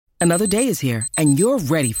Another day is here, and you're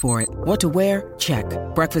ready for it. What to wear? Check.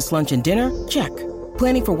 Breakfast, lunch, and dinner? Check.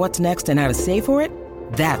 Planning for what's next and how to save for it?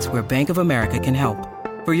 That's where Bank of America can help.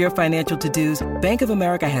 For your financial to-dos, Bank of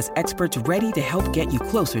America has experts ready to help get you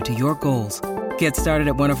closer to your goals. Get started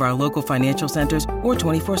at one of our local financial centers or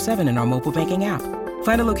 24/7 in our mobile banking app.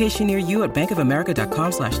 Find a location near you at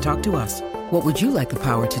bankofamerica.com/talktous. What would you like the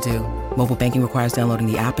power to do? Mobile banking requires downloading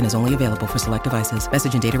the app and is only available for select devices.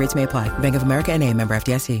 Message and data rates may apply. Bank of America N.A., member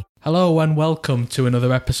FDIC. Hello and welcome to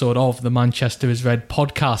another episode of the Manchester is Red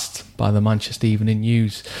podcast by the Manchester Evening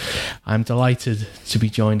News. I'm delighted to be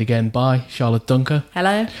joined again by Charlotte Dunker.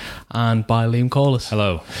 Hello. And by Liam Corliss.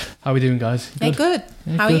 Hello. How are we doing, guys? Good? Good.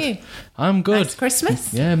 How are you? I'm good. Nice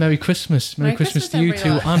Christmas. Yeah, Merry Christmas. Merry Christmas to you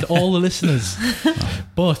too and all the listeners.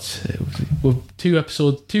 But we're two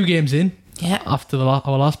games in. Yeah. After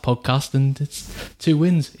our last podcast, and it's 2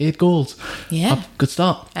 wins, 8 goals. Yeah. Good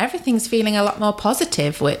start. Everything's feeling a lot more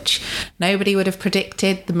positive, which nobody would have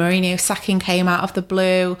predicted. The Mourinho sacking came out of the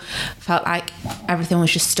blue. Felt like everything was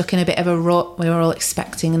just stuck in a bit of a rut. We were all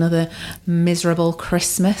expecting another miserable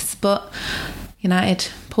Christmas, but United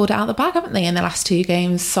pulled it out of the bag, haven't they, in the last 2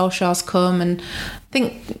 games? Solskjaer's come, and I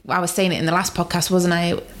think I was saying it in the last podcast, wasn't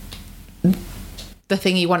I? The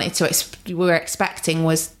thing you wanted to, we were expecting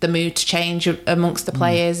was the mood to change amongst the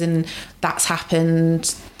players, and that's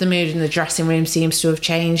happened. The mood in the dressing room seems to have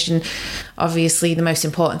changed, and obviously the most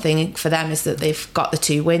important thing for them is that they've got the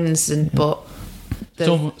 2 wins. But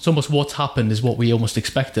it's almost what's happened is what we almost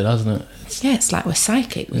expected, hasn't it? It's like we're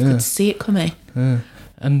psychic. We could see it coming. Yeah.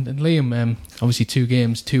 And Liam, obviously 2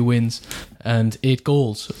 games, 2 wins, and 8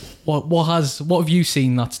 goals. What have you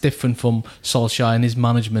seen that's different from Solskjaer and his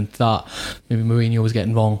management that maybe Mourinho was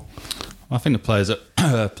getting wrong? I think the players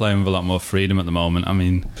are playing with a lot more freedom at the moment. I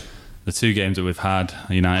mean, the 2 games that we've had,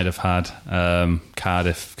 United have had,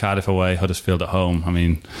 Cardiff away, Huddersfield at home. I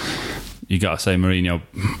mean, you got to say Mourinho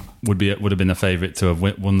would have been the favourite to have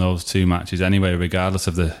won those 2 matches anyway, regardless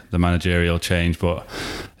of the managerial change. But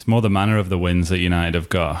it's more the manner of the wins that United have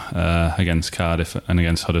got against Cardiff and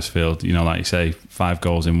against Huddersfield. You know, like you say, 5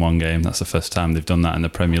 goals in 1 game. That's the first time they've done that in the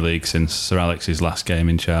Premier League since Sir Alex's last game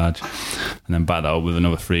in charge. And then back that up with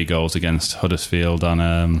another 3 goals against Huddersfield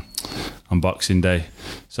on Boxing Day.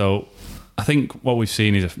 So I think what we've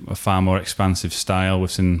seen is a far more expansive style.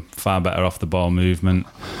 We've seen far better off the ball movement.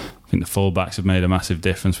 I think the fullbacks have made a massive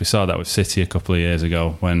difference. We saw that with City a couple of years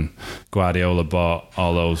ago when Guardiola bought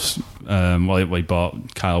all those. He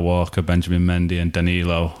bought Kyle Walker, Benjamin Mendy, and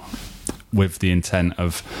Danilo with the intent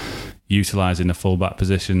of utilising the fullback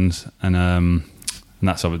positions, and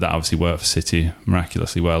that obviously worked for City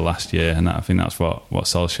miraculously well last year. And I think that's what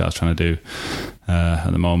Solskjaer's trying to do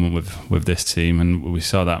at the moment with this team, and we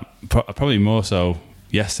saw that probably more so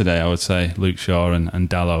yesterday, I would say. Luke Shaw and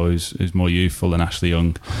Dalot, who's more youthful than Ashley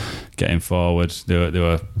Young, getting forward. They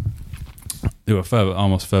were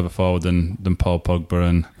almost further forward than Paul Pogba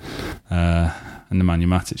and Nemanja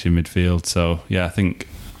Matic in midfield. So yeah, I think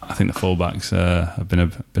the fullbacks have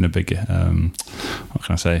been a big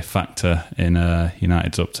factor in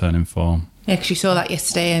United's upturn in form. Yeah, because you saw that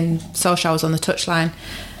yesterday, and Solskjaer was on the touchline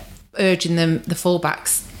urging the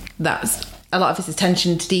fullbacks. That's a lot of his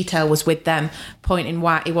attention to detail was with them, pointing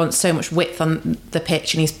why he wants so much width on the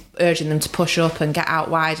pitch, and he's urging them to push up and get out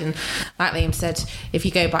wide. And like Liam said, if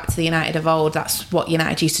you go back to the United of old, that's what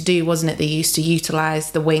United used to do, wasn't it? They used to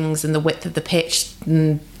utilise the wings and the width of the pitch,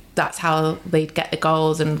 and that's how they'd get the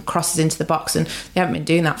goals and crosses into the box, and they haven't been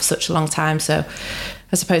doing that for such a long time. So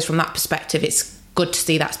I suppose from that perspective, it's good to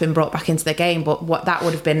see that's been brought back into the game. But what that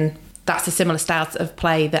would have been, that's a similar style of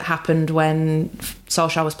play that happened when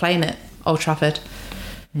Solskjaer was playing at Old Trafford.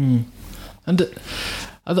 And I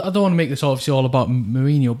don't want to make this obviously all about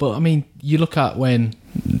Mourinho, but I mean, you look at when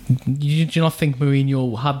do you not think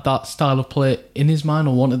Mourinho had that style of play in his mind,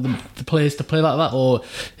 or wanted the players to play like that, or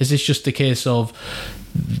is this just a case of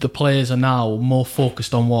the players are now more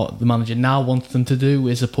focused on what the manager now wants them to do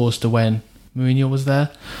as opposed to when Mourinho was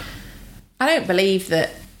there? I don't believe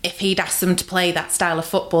that if he'd asked them to play that style of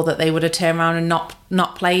football that they would have turned around and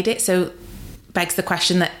not played it. So begs the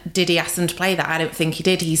question that did he ask them to play that? I don't think he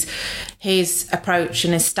did. His approach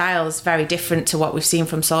and his style is very different to what we've seen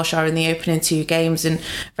from Solskjaer in the opening 2 games, and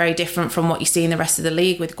very different from what you see in the rest of the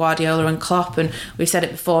league with Guardiola and Klopp. And we've said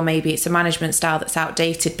it before, maybe it's a management style that's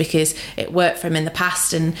outdated because it worked for him in the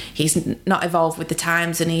past, and he's not evolved with the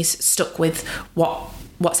times, and he's stuck with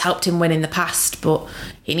what's helped him win in the past. But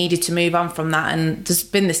he needed to move on from that, and there's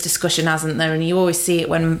been this discussion, hasn't there? And you always see it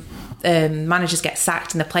when managers get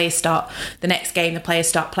sacked and the next game the players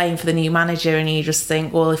start playing for the new manager, and you just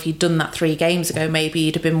think, well, if you'd done that 3 games ago, maybe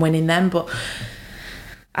you'd have been winning them. But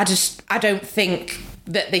I don't think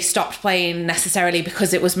that they stopped playing necessarily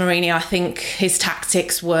because it was Mourinho. I think his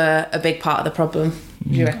tactics were a big part of the problem.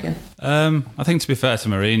 Do you reckon? I think, to be fair to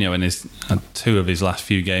Mourinho, in his 2 of his last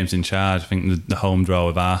few games in charge, I think the home draw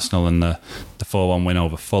with Arsenal and the 4-1 win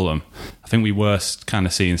over Fulham, I think we were kind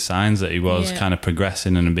of seeing signs that he was kind of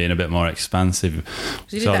progressing and being a bit more expansive.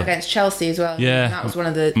 He did that against Chelsea as well. Yeah. That was one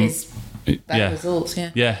of his better results,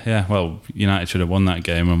 Yeah. Well, United should have won that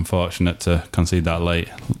game. Unfortunate to concede that late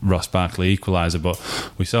Ross Barkley equaliser, but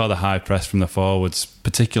we saw the high press from the forwards,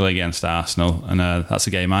 particularly against Arsenal, and that's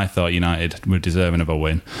a game I thought United were deserving of a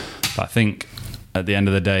win. But I think at the end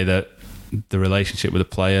of the day that the relationship with the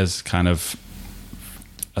players kind of,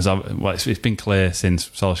 it's been clear since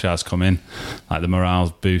Solskjaer's come in, like the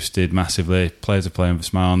morale's boosted massively, players are playing with a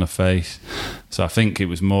smile on their face. So I think it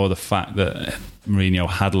was more the fact that Mourinho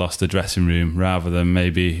had lost the dressing room rather than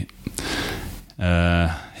maybe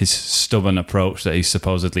his stubborn approach that he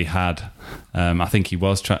supposedly had. I think he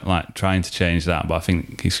was trying to change that, but I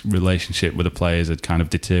think his relationship with the players had kind of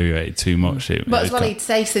deteriorated too much. But as well, he'd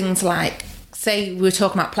say things like, say we were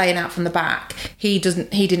talking about playing out from the back, he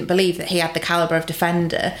didn't believe that he had the calibre of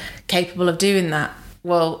defender capable of doing that.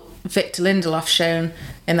 Well, Victor Lindelof's shown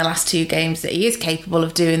in the last 2 games that he is capable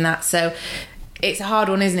of doing that. So it's a hard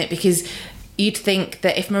one, isn't it? Because you'd think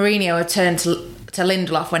that if Mourinho had turned to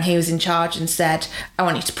Lindelof when he was in charge and said, I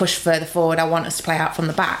want you to push further forward, I want us to play out from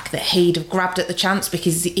the back, that he'd have grabbed at the chance,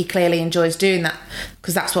 because he clearly enjoys doing that,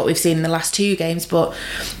 because that's what we've seen in the last 2 games. But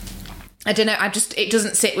I don't know, it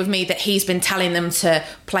doesn't sit with me that he's been telling them to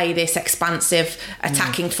play this expansive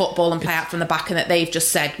attacking football and play out from the back, and that they've just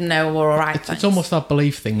said, no, we're all right. It's almost that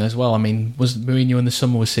belief thing as well. I mean, was Mourinho in the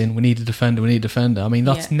summer was saying, we need a defender. I mean,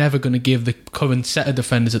 that's never going to give the current set of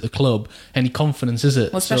defenders at the club any confidence, is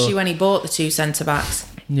it? Well, especially when he bought the 2 centre-backs.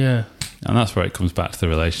 Yeah. And that's where it comes back to the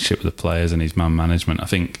relationship with the players and his man management. I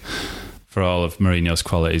think for all of Mourinho's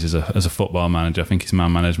qualities as a football manager, I think his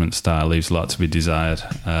man management style leaves a lot to be desired.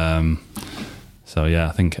 So yeah,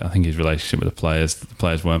 I think his relationship with the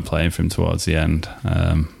players weren't playing for him towards the end,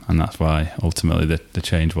 and that's why ultimately the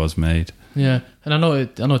change was made. Yeah, and I know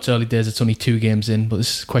it's early days. It's only 2 games in, but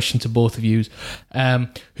this is a question to both of you.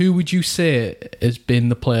 Who would you say has been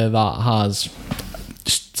the player that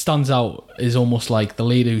stands out, is almost like the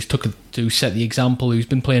leader who's to set the example, who's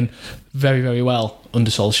been playing very, very well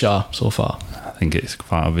under Solskjaer so far? I think it's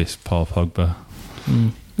quite obvious, Paul Pogba.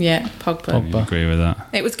 Yeah, Pogba. I agree with that.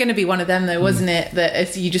 It was going to be one of them though, wasn't it?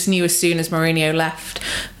 That you just knew as soon as Mourinho left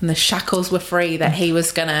and the shackles were free that he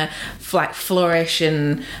was going to flourish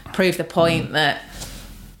and prove the point that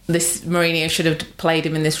this Mourinho should have played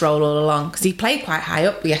him in this role all along, because he played quite high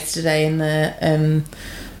up yesterday in the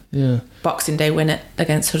Boxing Day win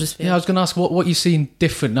against Huddersfield. Yeah, I was going to ask what you're seeing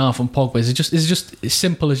different now from Pogba. Is it just as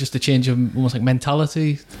simple as just a change of almost like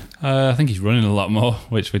mentality? I think he's running a lot more,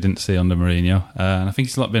 which we didn't see under Mourinho, and I think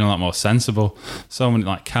he's been a lot more sensible. So many,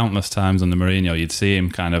 like countless times under Mourinho, you'd see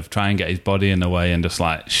him kind of try and get his body in the way and just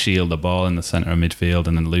like shield the ball in the centre of midfield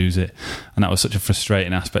and then lose it, and that was such a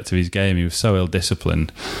frustrating aspect of his game. He was so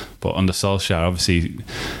ill-disciplined, but under Solskjaer, obviously,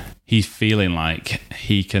 he's feeling like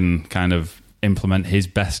he can kind of implement his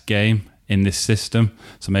best game in this system,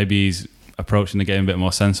 so maybe he's approaching the game a bit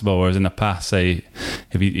more sensible, whereas in the past, say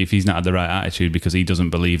if he's not had the right attitude because he doesn't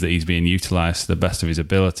believe that he's being utilised to the best of his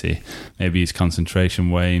ability, maybe his concentration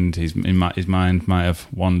waned, his mind might have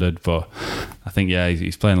wandered. But I think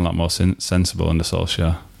he's playing a lot more sensible under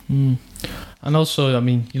Solskjaer. And also, I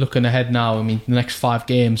mean, you're looking ahead now. I mean, the next 5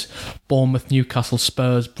 games: Bournemouth, Newcastle,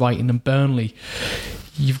 Spurs, Brighton and Burnley.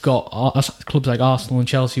 You've got clubs like Arsenal and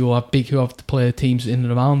Chelsea who have to play teams in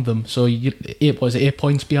and around them. So 8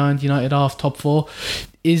 points behind United are top 4.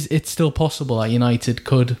 Is it still possible that United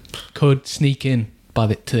could sneak in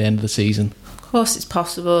to the end of the season? Of course it's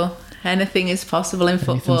possible. Anything is possible in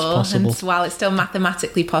football. And while it's still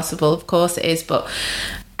mathematically possible, of course it is. But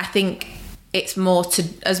I think it's more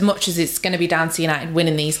as much as it's going to be down to United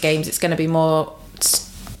winning these games, it's going to be more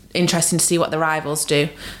interesting to see what the rivals do,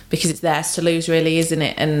 because it's theirs to lose, really, isn't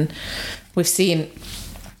it? And we've seen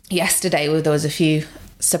yesterday there was a few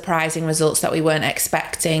surprising results that we weren't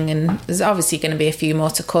expecting, and there's obviously going to be a few more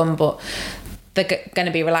to come, but they're going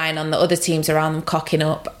to be relying on the other teams around them cocking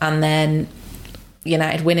up and then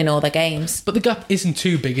United winning all their games. But the gap isn't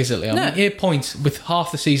too big, is it, Leo? No. I mean, 8 points, with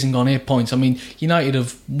half the season gone, 8 points. I mean, United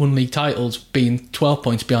have won league titles being 12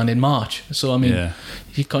 points behind in March. So, I mean,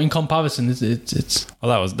 in comparison, it's...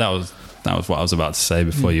 Well, that was what I was about to say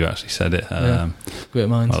before you actually said it. Great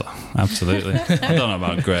minds. Well, absolutely. I don't know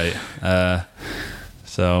about great.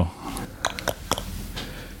 So,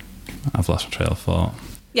 I've lost my trail of thought.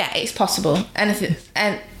 Yeah, it's possible.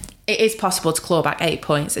 And it is possible to claw back 8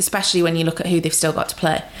 points, especially when you look at who they've still got to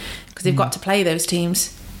play, because they've got to play those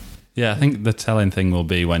teams. Yeah, I think the telling thing will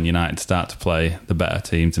be when United start to play the better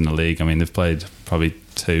teams in the league. I mean, they've played probably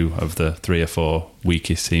 2 of the 3 or 4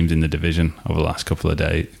 weakest teams in the division over the last couple of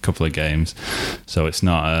games. So it's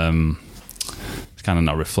not, it's kind of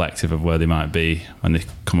not reflective of where they might be when they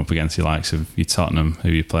come up against the likes of your Tottenham, who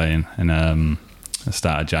you're playing in the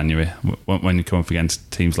start of January. When you come up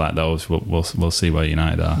against teams like those, we'll see where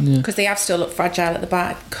United are. Because they have still looked fragile at the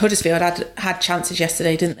back. Huddersfield had chances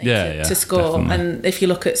yesterday, didn't they, to score. Definitely. And if you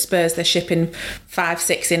look at Spurs, they're shipping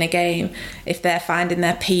 5-6 in a game. If they're finding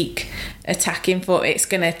their peak attacking foot, it's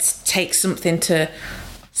going to take something to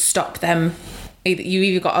stop them. You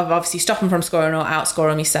either got to obviously stop them from scoring or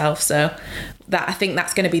outscore them yourself. So that, I think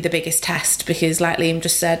that's going to be the biggest test, because like Liam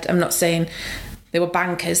just said, I'm not saying they were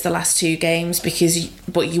bankers the last 2 games, but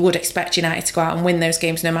you would expect United to go out and win those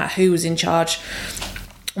games no matter who was in charge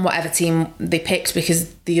and whatever team they picked,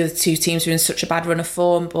 because the other 2 teams were in such a bad run of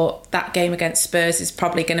form. But that game against Spurs is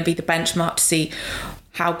probably going to be the benchmark to see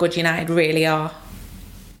how good United really are.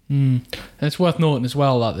 And it's worth noting as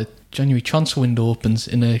well that the January transfer window opens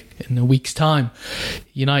in a week's time.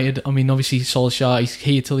 United, I mean, obviously Solskjaer, he's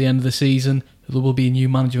here till the end of the season. There will be a new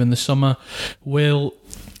manager in the summer. What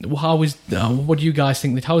do you guys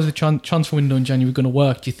think? How is the transfer window in January going to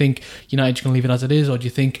work? Do you think United's going to leave it as it is, or do you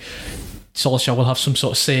think Solskjaer will have some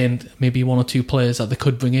sort of say in maybe 1 or 2 players that they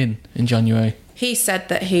could bring in January? He said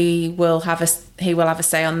that he will have a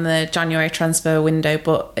say on the January transfer window,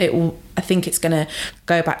 but I think it's going to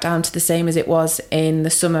go back down to the same as it was in the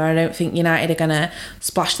summer. I don't think United are going to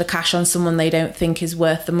splash the cash on someone they don't think is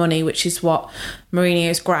worth the money, which is what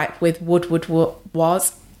Mourinho's gripe with Woodward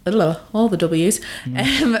was. All the W's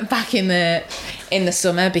back in the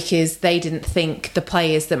summer, because they didn't think the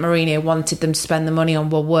players that Mourinho wanted them to spend the money on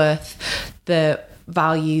were worth the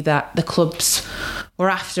value that the clubs were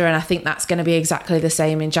after. And I think that's going to be exactly the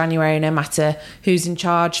same in January, no matter who's in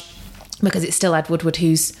charge, because it's still Ed Woodward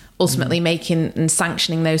who's ultimately making and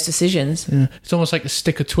sanctioning those decisions. Yeah. It's almost like a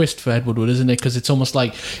stick or twist for Ed Woodward, isn't it? Because it's almost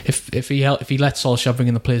like if he lets Solskjaer bring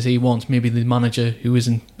in the players he wants, maybe the manager, who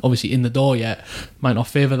isn't obviously in the door yet, might not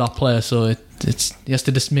favour that player. So he has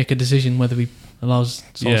to just make a decision whether he allows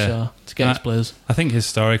Solskjaer to get his players. I think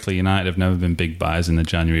historically United have never been big buyers in the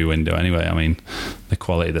January window anyway. I mean, the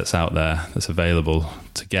quality that's out there, that's available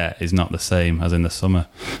to get, is not the same as in the summer.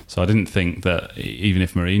 So I didn't think that even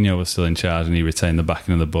if Mourinho was still in charge and he retained the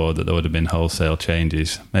backing of the board, that there would have been wholesale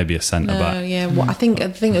changes. Maybe a centre-back. I think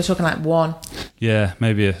we're talking like 1. Yeah,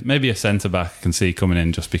 maybe a centre-back I can see coming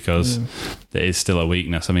in, just because there is still a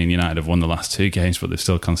weakness. I mean, United have won the last 2 games, but they've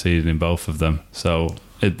still conceded in both of them. So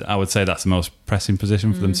I would say that's the most pressing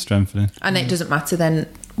position for them to strengthen in. And it doesn't matter then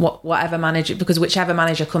whatever manager, because whichever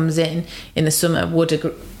manager comes in the summer would agree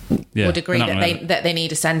that they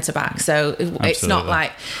need a centre back. So it's not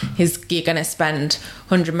like you're going to spend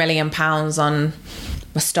 £100 million on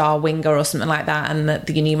a star winger or something like that, and that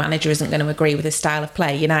the new manager isn't going to agree with his style of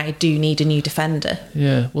play. United do need a new defender.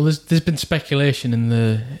 Yeah, well, there's been speculation in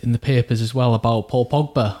the papers as well about Paul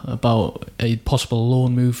Pogba, about a possible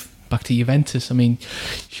loan move back to Juventus. I mean,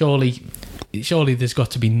 surely there's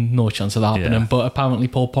got to be no chance of that happening, but apparently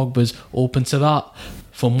Paul Pogba's open to that,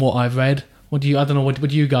 from what I've read. I don't know, what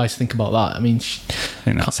do you guys think about that? I mean, I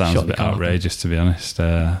think that sounds a bit outrageous, to be honest.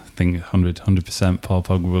 I think 100% Paul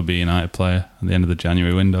Pogba will be a United player at the end of the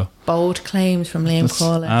January window. Bold claims from Liam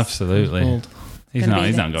Corliss. Absolutely. He's not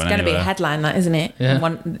going anywhere. It's going to be a headline, that, isn't it?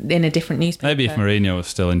 Yeah. In a different newspaper. Maybe if Mourinho was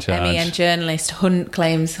still in charge. MEN journalist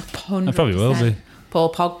claims 100%. It probably will be.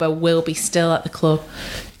 Paul Pogba will be still at the club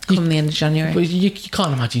come the end of January. But you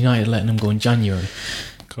can't imagine United letting him go in January.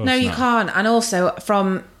 No, you can't. And also,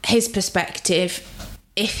 from his perspective,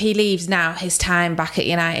 if he leaves now, his time back at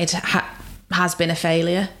United has been a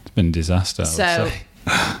failure. It's been a disaster, I would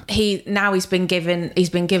say. He's been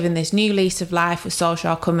given this new lease of life with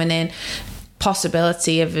Solskjaer coming in.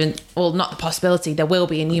 There will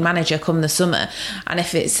be a new manager come the summer, and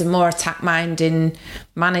if it's a more attack-minded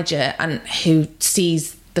manager and who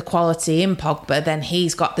sees the quality in Pogba, then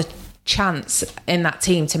he's got the chance in that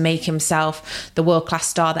team to make himself the world-class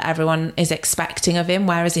star that everyone is expecting of him.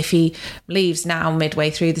 Whereas if he leaves now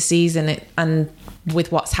midway through the season and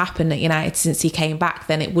with what's happened at United since he came back,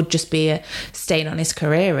 then it would just be a stain on his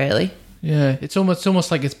career, really. Yeah, it's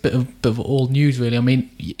almost like it's a bit of old news, really. I mean,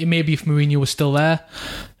 maybe if Mourinho was still there,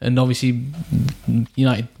 and obviously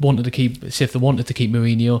United if they wanted to keep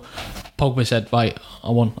Mourinho, Pogba said, right, I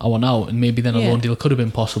want out, and maybe then a loan deal could have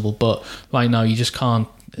been possible. But right now, you just can't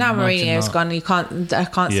Now Imagine Mourinho's that. gone. I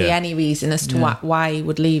can't see Yeah. any reason as to Yeah. why he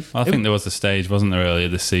would leave. I think there was a stage, wasn't there, earlier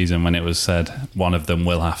this season when it was said one of them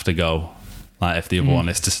will have to go, like if the other one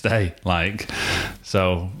is to stay. Like,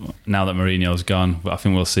 so now that Mourinho's gone, I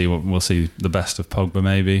think we'll see the best of Pogba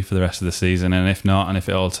maybe for the rest of the season, and if not, and if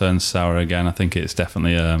it all turns sour again, I think it's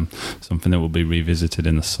definitely something that will be revisited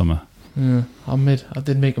in the summer. Yeah, I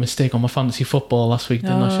did make a mistake on my fantasy football last week,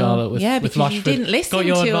 didn't I, Charlotte? With, yeah, with because Rashford. you didn't listen Got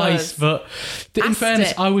your to advice, us. but in Asked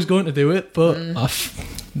fairness, it. I was going to do it, but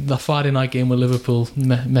the Friday night game with Liverpool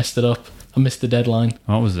messed it up. I missed the deadline.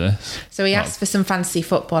 What was this? So he asked for some fantasy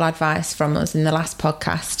football advice from us in the last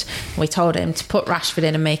podcast. We told him to put Rashford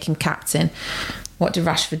in and make him captain. What did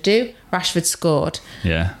Rashford do? Rashford scored.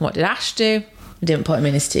 Yeah. What did Ash do? He didn't put him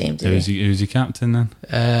in his team, did Who's he? your captain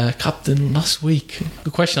then? Captain last week.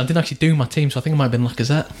 Good question. I didn't actually do my team, so I think it might have been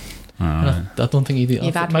Lacazette. Right. I don't think he did.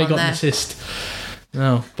 You've I had might have one got an there. assist.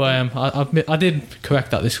 No, but I did correct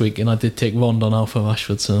that this week, and I did take Rondon out for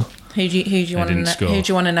Rashford. So Who do you want to didn't know? score. Who do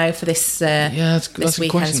you want to know for this? yeah, that's this a weekend's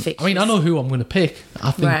question. fixtures? I mean, I know who I'm going to pick. I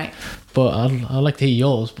think, Right. but I'd like to hear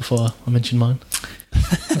yours before I mention mine.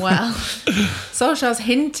 Well, Solskjaer's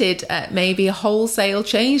hinted at maybe a wholesale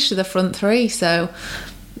change to the front three. So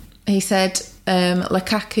he said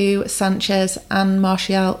Lukaku, Sanchez, and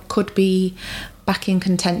Martial could be back in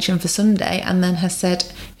contention for Sunday, and then has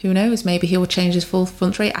said, who knows, maybe he will change his full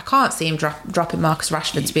front three. I can't see him dropping Marcus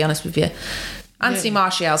Rashford, to be honest with you. Anthony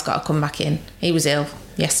Martial's got to come back in. He was ill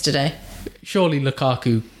yesterday. Surely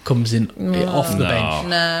Lukaku comes in off the No. bench.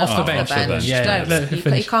 No, Off the bench. Yeah, let him he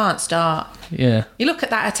finish. can't start. Yeah. You look at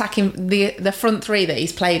that attacking the front three that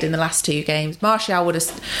he's played in the last two games. Martial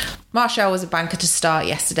was a banker to start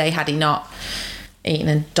yesterday had he not eaten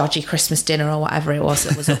a dodgy Christmas dinner or whatever it was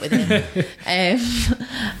that was up with him.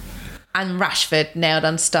 And Rashford nailed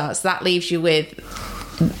on start. So that leaves you with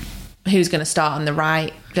who's going to start on the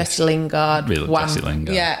right. Jesse Lingard. Really, Jesse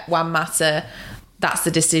Lingard. Yeah, Juan Mata. That's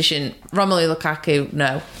the decision. Romelu Lukaku,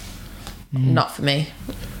 no. Not for me.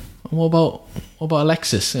 What about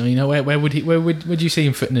Alexis? I mean, where would you see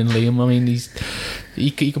him fitting in, Liam? I mean,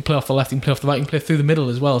 he can play off the left, he can play off the right, he can play through the middle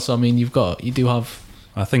as well. So I mean, you do have.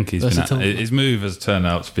 I think Versatility. his move has turned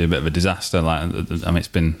out to be a bit of a disaster. Like, I mean, it's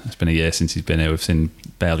been a year since he's been here. We've seen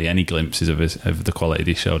barely any glimpses of the quality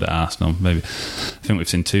he showed at Arsenal. Maybe I think we've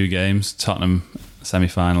seen 2 games: Tottenham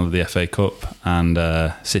semi-final of the FA Cup and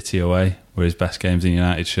City away were his best games in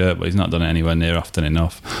United shirt. But he's not done it anywhere near often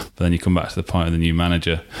enough. But then you come back to the point of the new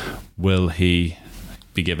manager. Will he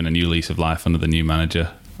be given a new lease of life under the new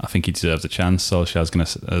manager? I think he deserves a chance.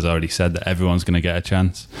 Solskjaer has already said that everyone's going to get a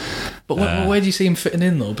chance. But where do you see him fitting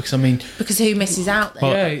in though? Because I mean, Because who misses out there?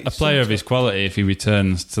 Well, Yeah, a player of his quality, if he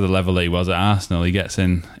returns to the level that he was at Arsenal, he gets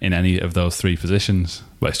in any of those 3 positions.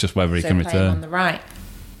 But it's just whether he So can play him on return. the right.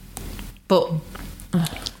 But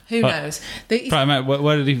who But- knows? Right, mate,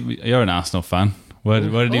 where did he? You're an Arsenal fan. Where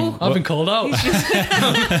did he? Oh, I've been called out.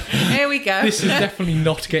 Here we go. This is definitely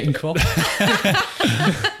not getting cropped.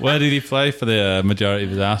 Where did he play for the majority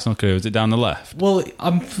of his Arsenal career? Was it down the left? Well,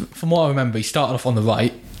 from what I remember, he started off on the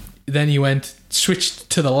right, then he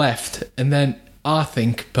switched to the left, and then I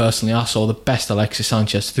think personally I saw the best Alexis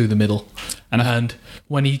Sanchez through the middle. And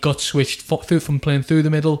when he got switched from playing through the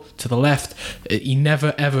middle to the left, he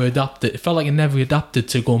never ever adapted. It felt like he never adapted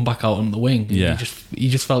to going back out on the wing. Yeah. He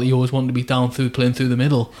just felt he always wanted to be playing through the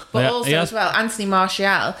middle. But Yeah, also he has- as well, Anthony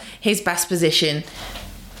Martial, his best position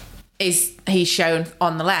is he's shown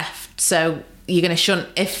on the left. So you're going to shunt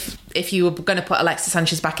if you were going to put Alexis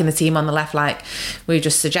Sanchez back in the team on the left, like we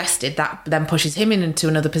just suggested, that then pushes him into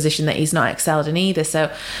another position that he's not excelled in either.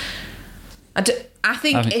 So I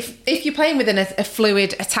think if you're playing within a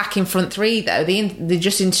fluid attacking front three, though, they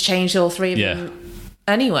just interchange all 3 of them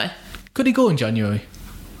anyway. Could he go in January?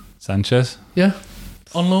 Sanchez? Yeah,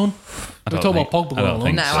 on loan. I We don't talk think- about Pogba I don't on loan.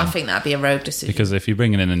 think No, so. I think that'd be a rogue decision. Because if you're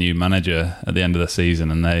bringing in a new manager at the end of the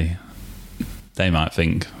season and they might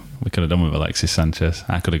think we could have done with Alexis Sanchez.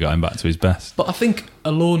 I could have got him back to his best. But I think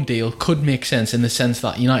a loan deal could make sense in the sense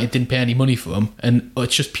that United didn't pay any money for him, and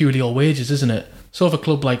it's just purely all wages, isn't it? So if a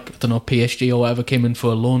club like, I don't know, PSG or whatever came in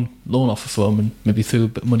for a loan offer for him and maybe threw a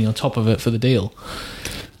bit of money on top of it for the deal,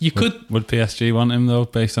 you could. Would PSG want him though,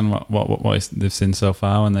 based on what they've seen so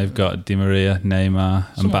far when they've got Di Maria,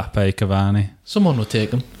 Neymar, Mbappe, Cavani? Someone would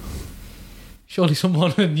take him. Surely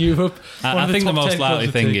someone in Europe. I think the most likely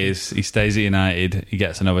thing is he stays at United, he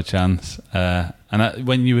gets another chance.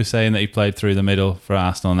 When you were saying that he played through the middle for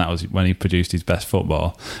Arsenal and that was when he produced his best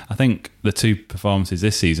football, I think the 2 performances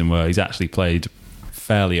this season where he's actually played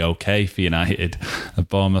fairly okay for United, at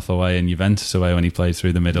Bournemouth away and Juventus away when he played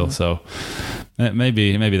through the middle. So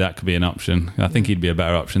maybe that could be an option. I think he'd be a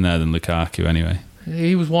better option there than Lukaku anyway.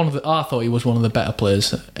 he was I thought he was one of the better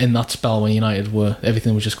players in that spell when United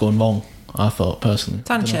everything was just going wrong. I thought personally.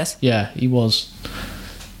 Sanchez. Yeah, he was.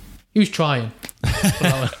 He was trying.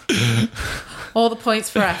 All the points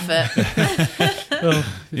for effort. Well,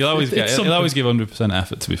 He'll always give 100%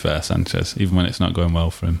 effort. To be fair, Sanchez, even when it's not going well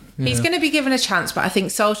for him. He's going to be given a chance, but I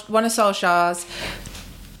think one of Solskjaer's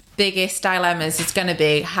biggest dilemmas is going to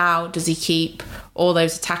be how does he keep all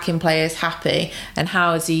those attacking players happy, and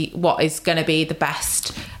what is going to be the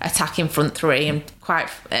best attacking front three. And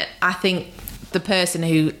I think the person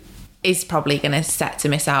who is probably going to set to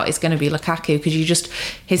miss out is going to be Lukaku, because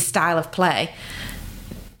his style of play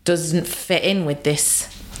doesn't fit in with this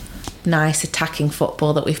nice attacking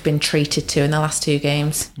football that we've been treated to in the last 2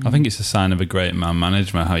 games. I think it's a sign of a great man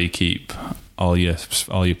management how you keep all your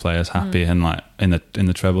players happy. And like in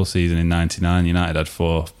the treble season in '99, United had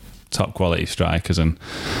 4 top quality strikers, and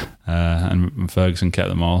Ferguson kept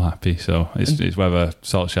them all happy. So it's whether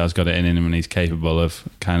Solskjaer's got it in him and he's capable of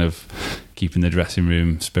kind of keeping the dressing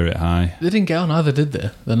room spirit high. They didn't get on either, did they?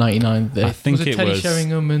 The '99. I think was it Teddy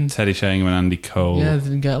Sheringham and Andy Cole. Yeah, they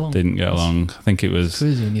didn't get along. I think it was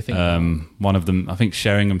crazy when you think one of them. I think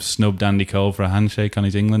Sheringham snubbed Andy Cole for a handshake on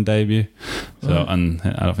his England debut. So and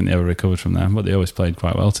I don't think they ever recovered from that, but they always played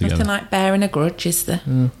quite well together. Nothing like bearing a grudge, is there?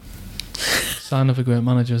 Sign of a great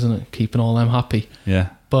manager, isn't it? Keeping all them happy. Yeah.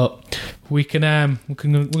 But we're gonna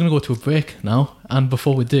go to a break now, and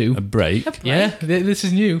before we do, a break. Yeah, this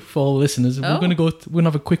is new for all the listeners. Oh. We're gonna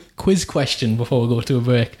have a quick quiz question before we go to a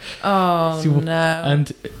break. Oh no!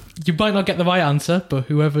 And you might not get the right answer, but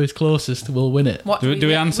whoever is closest will win it. What do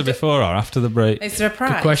we answer before or after the break? Is there a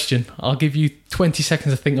prize? Good question. I'll give you 20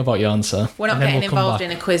 seconds to think about your answer. We're not getting involved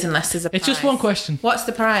in a quiz unless there's a prize. It's just one question. What's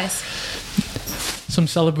the prize? Some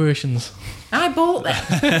celebrations. I bought them.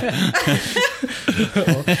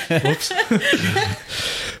 Whoops.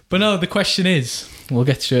 But no, the question is, we'll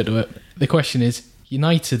get straight to it. The question is,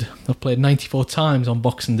 United have played 94 times on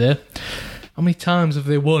Boxing Day. How many times have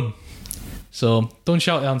they won? So don't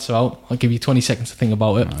shout the answer out. I'll give you 20 seconds to think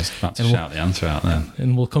about it. I was about to shout the answer out then.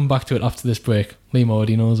 And we'll come back to it after this break. Liam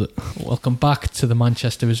already knows it. Welcome back to the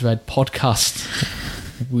Manchester is Red podcast.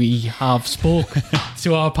 We have spoke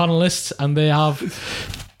to our panellists and they have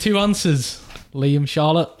 2 answers. Liam,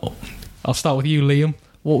 Charlotte. I'll start with you, Liam.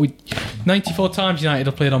 94 times United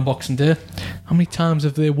have played on Boxing Day. How many times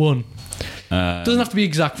have they won? Doesn't have to be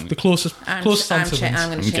exact. The closest answer.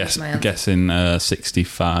 I'm going to change my answer. Guessing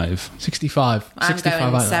 65. 65. I'm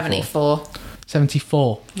 65 going 74.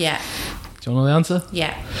 74. Yeah. Do you want to know the answer?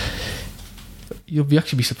 Yeah. You'll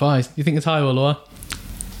actually be surprised. You think it's higher or lower?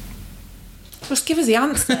 Just give us the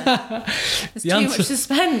answer. There's too much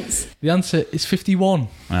suspense. The answer is 51.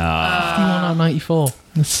 51 out of 94.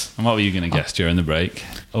 And what were you going to guess during the break?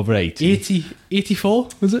 Over 80? 84,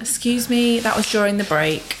 was it? Excuse me, that was during the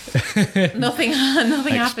break. Nothing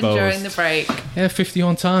happened during the break. Yeah,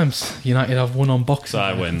 51 times United have won on Boxing Day.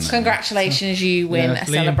 So I win. Congratulations, you win a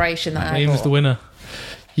celebration that I bought. Liam's the winner.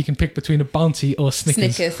 You can pick between a Bounty or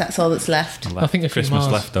Snickers. Snickers, that's all that's left. I think a few Christmas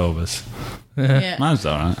Mars. leftovers. Yeah. Mine's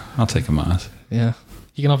alright. I'll take a Mars. Yeah.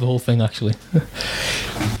 You can have the whole thing, actually.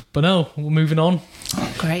 But no, we're moving on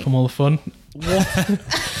Great. from all the fun.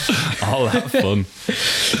 All that fun.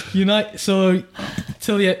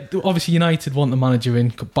 Obviously United want the manager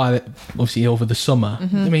in obviously over the summer.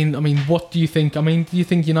 I mean, what do you think? I mean, do you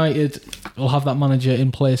think United will have that manager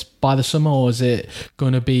in place by the summer, or is it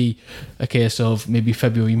going to be a case of maybe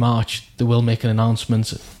February, March they will make an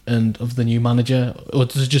announcement of the new manager, or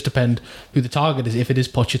does it just depend who the target is? If it is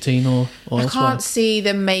Pochettino or I elsewhere? can't see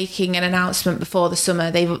them making an announcement before the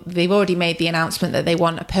summer. They've already made the announcement that they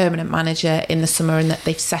want a permanent manager in the summer, and that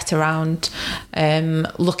they've set around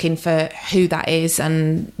looking for who that is,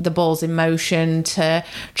 and the ball's in motion to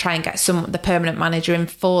try and get the permanent manager in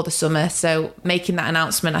for the summer. So making that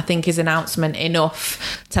announcement, I think, is announcement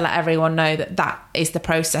enough to let everyone know that is the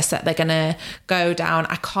process that they're going to go down.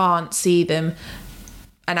 I can't see them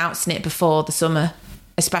announcing it before the summer,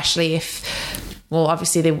 especially if, well,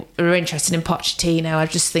 obviously they were interested in Pochettino. I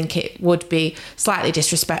just think it would be slightly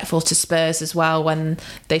disrespectful to Spurs as well, when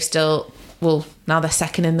they've still, now they're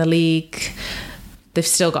second in the league. They've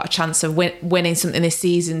still got a chance of winning something this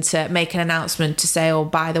season, to make an announcement to say, oh,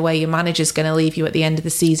 by the way, your manager's going to leave you at the end of the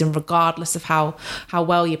season, regardless of how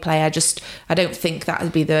well you play. I don't think that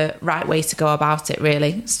would be the right way to go about it,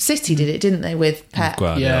 really. City did it, didn't they, with Pep?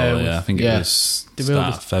 Guardiola, I think it was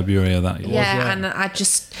start of February of that year. Yeah, and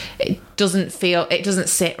it doesn't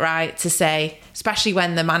sit right to say, especially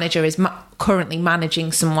when the manager is currently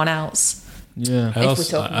managing someone else. Yeah.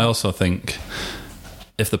 I also think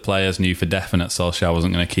if the players knew for definite Solskjaer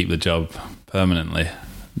wasn't going to keep the job permanently,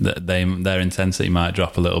 that their intensity might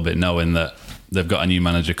drop a little bit, knowing that they've got a new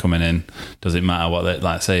manager coming in. Does it matter what they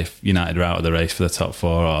like? Say if United are out of the race for the top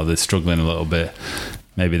four, or they're struggling a little bit,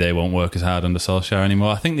 maybe they won't work as hard under Solskjaer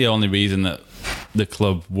anymore. I think the only reason that the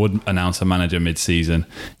club would announce a manager mid-season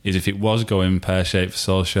is if it was going pear-shaped for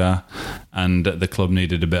Solskjaer and the club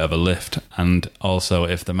needed a bit of a lift, and also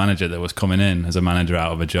if the manager that was coming in as a manager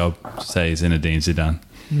out of a job, say Zinedine Zidane.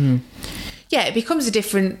 Yeah, it becomes a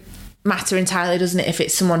different matter entirely, doesn't it, if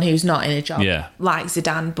it's someone who's not in a job like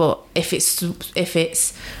Zidane. But if it's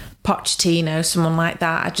Pochettino, someone like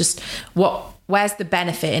that, where's the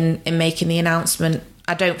benefit in making the announcement?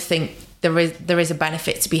 I don't think there is a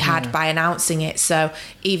benefit to be had by announcing it. So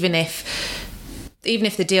even if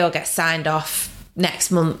the deal gets signed off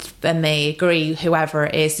next month, then they agree whoever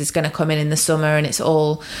it is going to come in the summer, and it's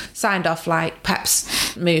all signed off like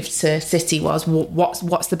Pep's move to City was.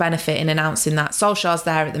 What's the benefit in announcing that? Solskjaer's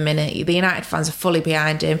there at the minute. The United fans are fully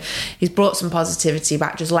behind him. He's brought some positivity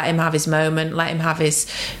back. Just let him have his moment. Let him have his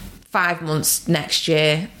 5 months next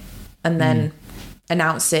year, and then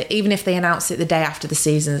announce it, even if they announce it the day after the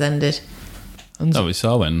season's ended. No, we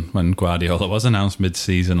saw when Guardiola was announced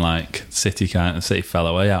mid-season, like City fell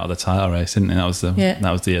away out of the title race, didn't it? That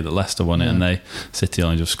was the year that Leicester won it, and City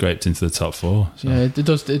only just scraped into the top four. So. Yeah, it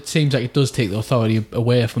does. It seems like it does take the authority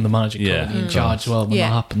away from the manager currently in charge as well when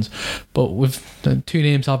that happens. But with two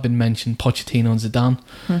names have been mentioned, Pochettino and Zidane.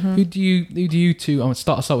 Who do you two? I'm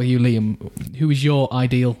start with you, Liam. Who is your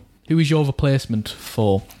ideal? Who is your replacement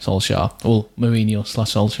for Solskjaer? Well,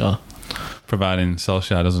 Mourinho/Solskjaer. Providing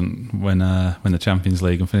Solskjaer doesn't win the Champions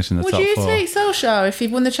League and finish in the top four. Would you take Solskjaer if he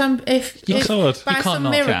won the If by some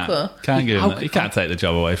miracle? Can't give him. You can't take the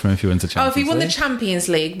job away from him if he wins the Champions League. If he won the Champions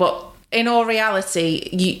League, but in all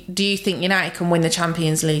reality, do you think United can win the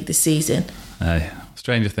Champions League this season? Hey,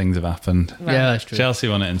 stranger things have happened. Right. Yeah, that's true. Chelsea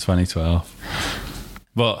won it in 2012,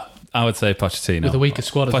 but I would say Pochettino with a weaker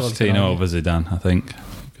squad. Pochettino over Zidane, I think.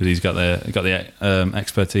 Because he's got the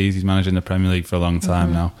expertise. He's managing the Premier League for a long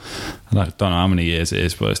time now. I don't know how many years it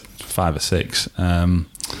is, but it's 5 or 6. And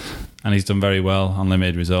he's done very well on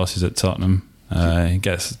limited resources at Tottenham. He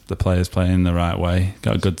gets the players playing the right way.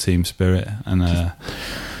 Got a good team spirit. And I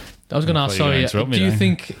was going to ask, sorry, do you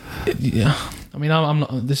think? Yeah, I mean, I'm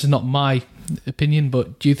not. This is not my opinion,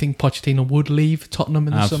 but do you think Pochettino would leave Tottenham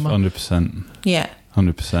in the summer? 100%. Yeah.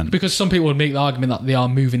 100%. Because some people would make the argument that they are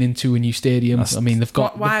moving into a new stadium. I mean, they've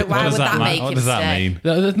got. Why would that make him What does that mean?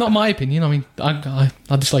 That's not my opinion. I mean, I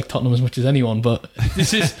dislike Tottenham as much as anyone, but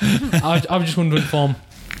this is. I'm just wondering from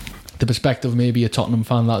the perspective of maybe a Tottenham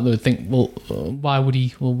fan that they would think, why would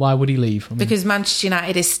he leave? I mean, because Manchester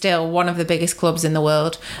United is still one of the biggest clubs in the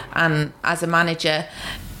world, and as a manager,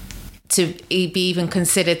 to be even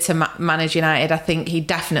considered to manage United, I think he'd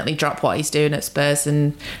definitely drop what he's doing at Spurs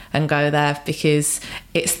and go there, because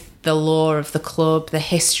it's the lore of the club, the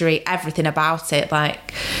history, everything about it.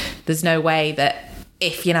 Like, there's no way that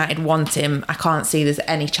if United want him, I can't see there's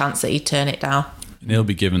any chance that he'd turn it down. He'll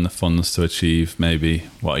be given the funds to achieve maybe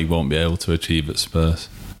what he won't be able to achieve at Spurs.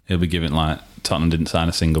 He'll be given, like, Tottenham didn't sign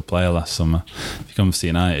a single player last summer. If he comes to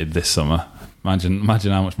United this summer, imagine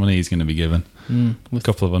how much money he's going to be given. A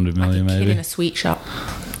couple of 100 million, maybe. Kid in a sweet shop.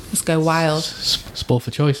 Let's go wild. Sport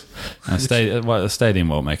for choice. The stadium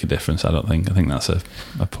won't make a difference, I don't think. I think that's a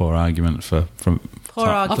poor argument from poor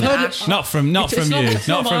argument. Ash. Not from you.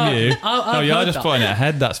 No, you're just putting it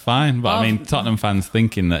ahead. That's fine. But I mean, Tottenham fans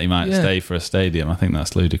thinking that he might stay for a stadium, I think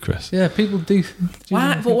that's ludicrous. Yeah, people do.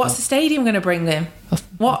 Why? But what's the stadium going to bring him?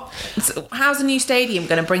 What? How's a new stadium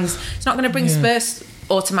going to bring? It's not going to bring Spurs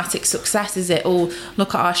automatic success, is it? Oh,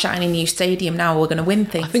 look at our shiny new stadium now, we're going to win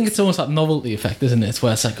things. I think it's almost like novelty effect, isn't it? It's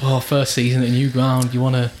where it's like, first season at a new ground, you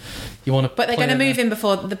want to. But they're going to move in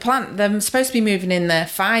before the plant. They're supposed to be moving in there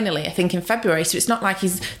finally, I think, in February. So it's not like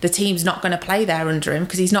the team's not going to play there under him,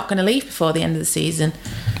 because he's not going to leave before the end of the season.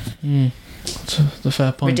 That's a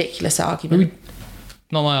fair point. Ridiculous argument.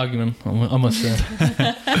 Not my argument, I must say.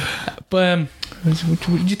 But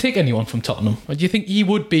would you take anyone from Tottenham? Or do you think he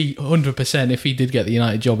would be 100% if he did get the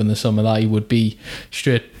United job in the summer, that he would be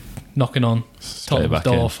straight knocking on Tottenham's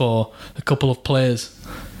door for a couple of players?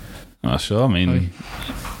 Not sure. I mean,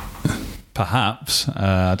 perhaps.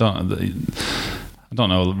 I don't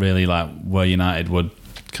know really, like, where United would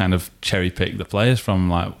kind of cherry pick the players from,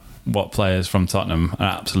 like what players from Tottenham are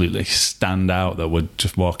absolutely stand out that would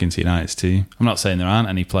just walk into United's team. I'm not saying there aren't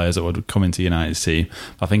any players that would come into United's team,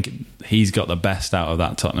 but I think he's got the best out of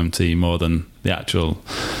that Tottenham team more than the actual,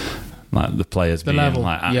 like, the players the being level.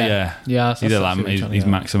 Like, yeah. He's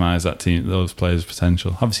maximised that team, those players'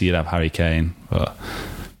 potential. Obviously, you'd have Harry Kane, but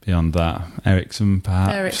beyond that, Eriksen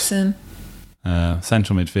perhaps.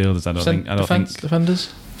 Central midfielders, I don't think.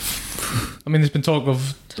 Defenders? I mean, there's been talk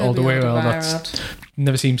of all the way around. That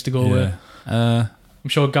never seems to go away. I'm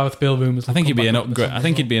sure Gareth Bale rumours. I think he'd be an upgrade. I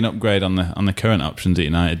think he'd be an upgrade on the current options at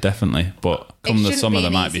United, definitely. But come the summer, there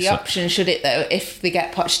might be an option, should it? Though, if we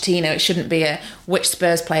get Pochettino, it shouldn't be a which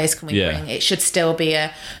Spurs players can we bring. It should still be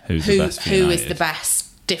a who is the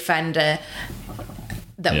best defender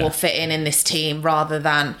that will fit in this team, rather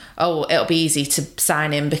than it'll be easy to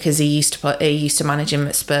sign him because he used to manage him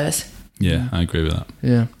at Spurs. Yeah, I agree with that.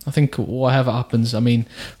 Yeah, I think whatever happens, I mean,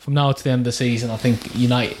 from now to the end of the season, I think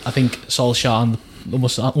Solskjaer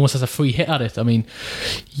almost has a free hit at it. I mean,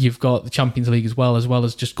 you've got the Champions League as well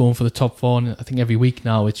as just going for the top 4. And I think every week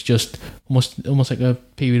now it's just almost like a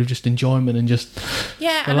period of just enjoyment and just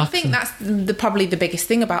relaxing. And I think that's probably the biggest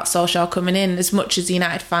thing about Solskjaer coming in. As much as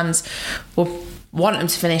United fans will want him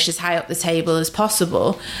to finish as high up the table as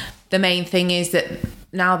possible, the main thing is that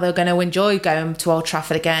now they're going to enjoy going to Old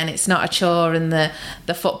Trafford again. It's not a chore, and the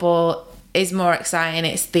football is more exciting.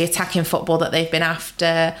 It's the attacking football that they've been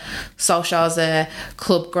after. Solskjaer's a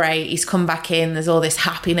club great. He's come back in. There's all this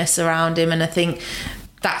happiness around him, and I think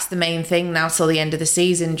that's the main thing now till the end of the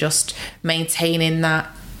season, just maintaining that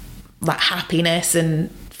happiness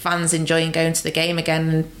and fans enjoying going to the game again,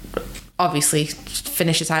 and obviously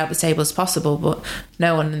finish as high up the table as possible, but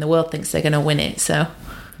no one in the world thinks they're going to win it, so...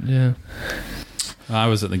 Yeah. I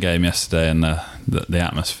was at the game yesterday, and the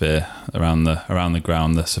atmosphere around the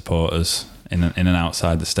ground, the supporters in and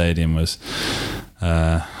outside the stadium was,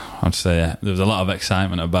 I'd say, there was a lot of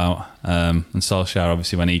excitement about. And Solskjaer,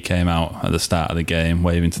 obviously, when he came out at the start of the game,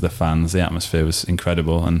 waving to the fans, the atmosphere was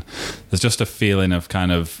incredible, and there's just a feeling of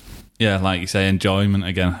kind of, like you say, enjoyment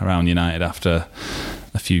again around United after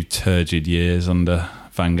a few turgid years under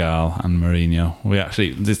Van Gaal and Mourinho. We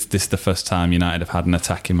actually, this is the first time United have had an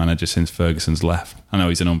attacking manager since Ferguson's left. I know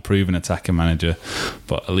he's an unproven attacking manager,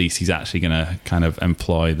 but at least he's actually going to kind of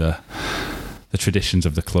employ the traditions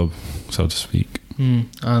of the club, so to speak.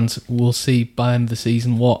 And we'll see by the end of the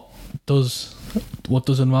season what does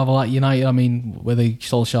unravel at United. I mean, whether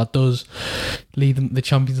Solskjaer does lead them the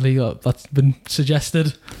Champions League, that's been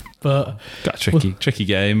suggested. But got a tricky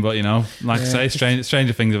game, but like I say,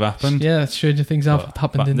 stranger things have happened. Yeah, stranger things have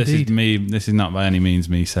happened indeed. This is not by any means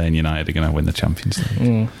me saying United are going to win the Champions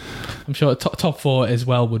League. I'm sure top 4 as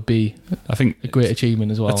well would be, I think, a great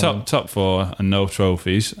achievement as well. Top 4 and no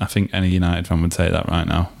trophies. I think any United fan would take that right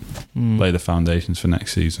now. Lay the foundations for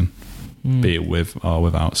next season, be it with or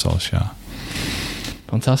without Solskjaer.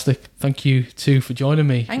 Fantastic. Thank you too for joining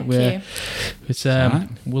me. Thank you. It's well,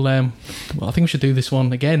 I think we should do this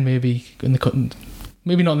one again, maybe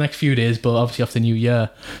maybe not the next few days, but obviously after New Year.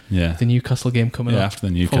 Yeah. The Newcastle game coming up. Yeah, after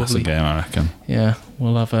the Newcastle game, I reckon. Yeah,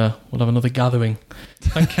 we'll have another gathering.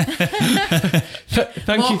 Thank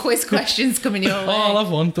you. More quiz questions coming your way. I'll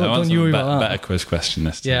have one. Don't you worry about that. Better quiz question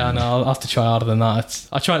this time. Yeah, I know. I'll have to try harder than that.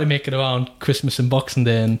 I tried to make it around Christmas and Boxing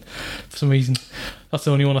Day, and for some reason, that's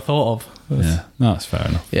the only one I thought of. Yeah, no, that's fair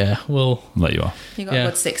enough. Yeah, we'll let you off. You've got a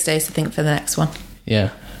good 6 days to think for the next one.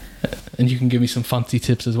 Yeah. And you can give me some fancy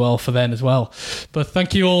tips as well for then as well. But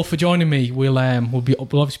thank you all for joining me. We'll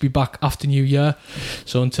obviously be back after New Year.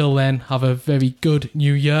 So until then, have a very good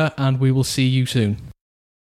New Year, and we will see you soon.